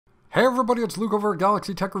Hey everybody, it's Luke over at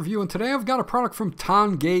Galaxy Tech Review, and today I've got a product from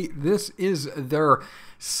TONGATE. This is their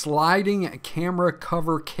sliding camera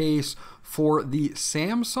cover case for the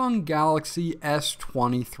Samsung Galaxy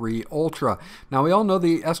S23 Ultra. Now, we all know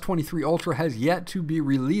the S23 Ultra has yet to be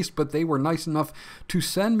released, but they were nice enough to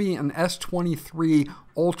send me an S23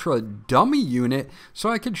 Ultra dummy unit so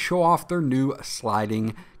I could show off their new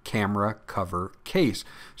sliding camera cover case.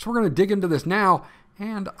 So we're going to dig into this now,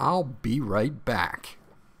 and I'll be right back.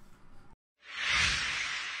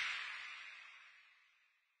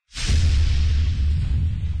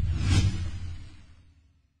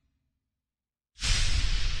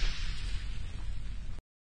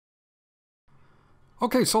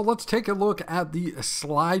 Okay, so let's take a look at the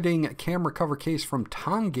sliding camera cover case from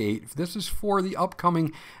TONGATE. This is for the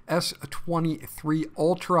upcoming S23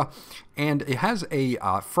 Ultra, and it has a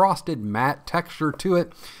frosted matte texture to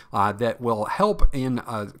it that will help in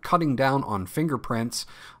cutting down on fingerprints.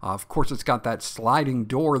 Of course, it's got that sliding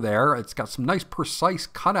door there. It's got some nice precise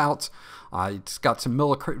cutouts. It's got some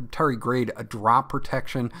military grade drop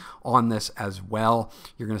protection on this as well.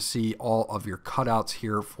 You're going to see all of your cutouts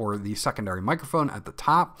here for the secondary microphone at the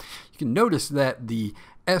top. You can notice that the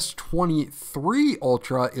S23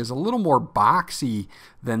 Ultra is a little more boxy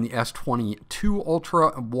than the S22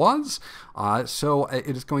 Ultra was, so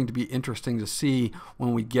it is going to be interesting to see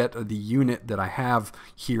when we get the unit that I have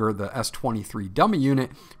here, the S23 dummy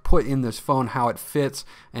unit, put in this phone, how it fits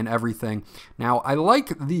and everything. Now, I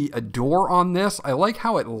like the door on this. I like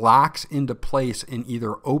how it locks into place in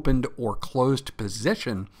either opened or closed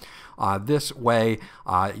position. This way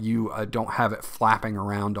you don't have it flapping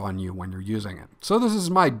around on you when you're using it. So this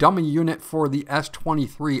is my dummy unit for the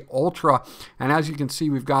S23 Ultra, and as you can see,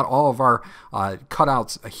 we've got all of our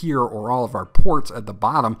cutouts here, or all of our ports at the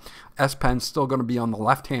bottom. S Pen's still going to be on the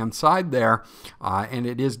left hand side there, and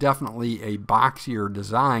it is definitely a boxier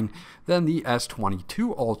design than the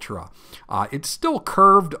S22 Ultra. It's still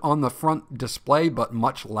curved on the front display, but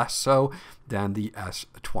much less so than the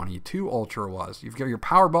S22 Ultra was. You've got your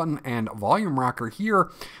power button and volume rocker here,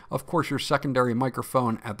 of course your secondary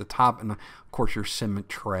microphone at the top, and of course your SIM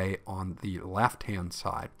tray on the left hand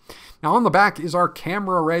side. Now on the back is our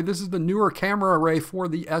camera array. This is the newer camera array for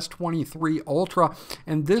the S23 Ultra,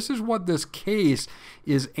 and this is what this case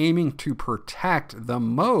is aiming to protect the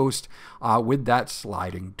most with that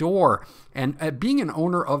sliding door. And being an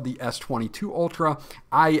owner of the S22 Ultra,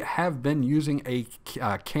 I have been using a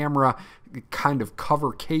camera kind of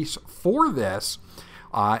cover case for this,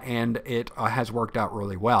 and it has worked out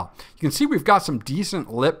really well. You can see we've got some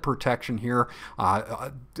decent lip protection here,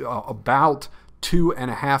 about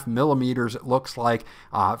 2.5 millimeters it looks like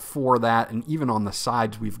for that, and even on the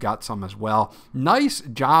sides we've got some as well. Nice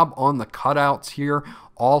job on the cutouts here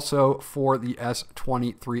also for the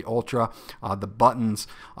S23 Ultra. The buttons,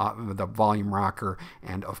 the volume rocker,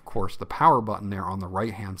 and of course the power button there on the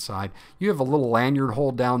right hand side. You have a little lanyard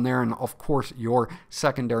hole down there, and of course your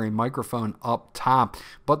secondary microphone up top.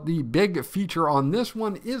 But the big feature on this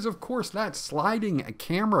one is of course that sliding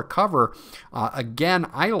camera cover. Again,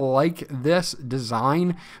 I like this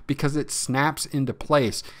design because it snaps into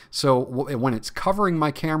place. So when it's covering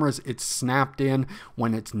my cameras, it's snapped in.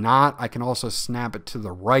 When it's not, I can also snap it to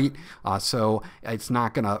the right, so it's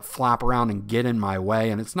not going to flap around and get in my way,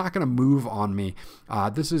 and it's not going to move on me.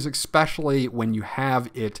 This is especially when you have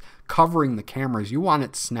it covering the cameras. You want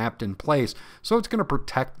it snapped in place, so it's going to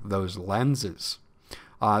protect those lenses.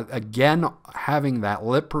 Again, having that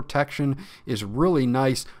lip protection is really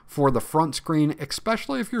nice for the front screen,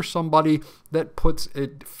 especially if you're somebody that puts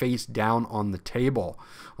it face down on the table.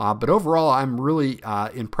 But overall, I'm really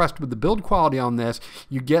impressed with the build quality on this.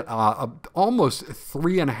 You get almost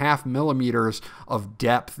 3.5 millimeters of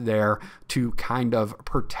depth there to kind of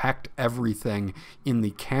protect everything in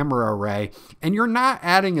the camera array. And you're not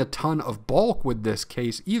adding a ton of bulk with this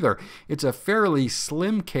case either. It's a fairly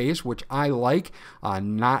slim case, which I like.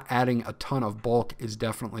 Not adding a ton of bulk is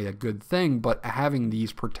definitely a good thing, but having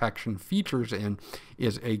these protection features in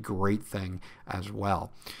is a great thing as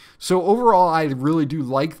well. So overall, I really do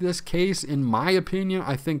like this case. In my opinion,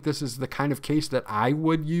 I think this is the kind of case that I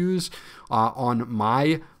would use on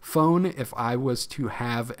my phone if I was to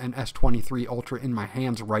have an S23 Ultra in my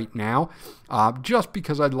hands right now, just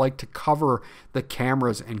because I'd like to cover the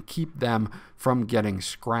cameras and keep them from getting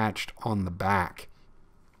scratched on the back.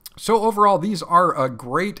 So overall, these are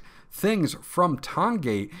great things from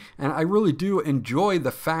TONGATE, and I really do enjoy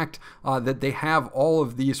the fact that they have all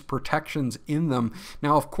of these protections in them.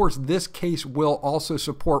 Now, of course, this case will also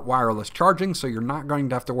support wireless charging, so you're not going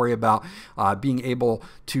to have to worry about being able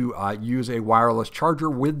to use a wireless charger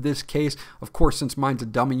with this case. Of course, since mine's a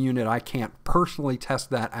dummy unit, I can't personally test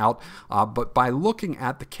that out, but by looking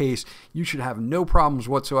at the case, you should have no problems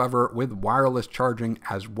whatsoever with wireless charging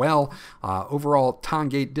as well. Overall,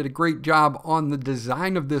 TONGATE did a great job on the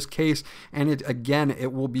design of this case, and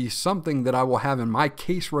it will be something that I will have in my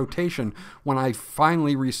case rotation when I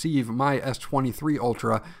finally receive my S23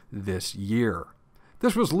 Ultra this year.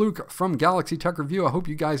 This was Luke from Galaxy Tech Review. I hope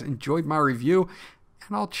you guys enjoyed my review,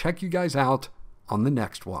 and I'll check you guys out on the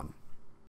next one.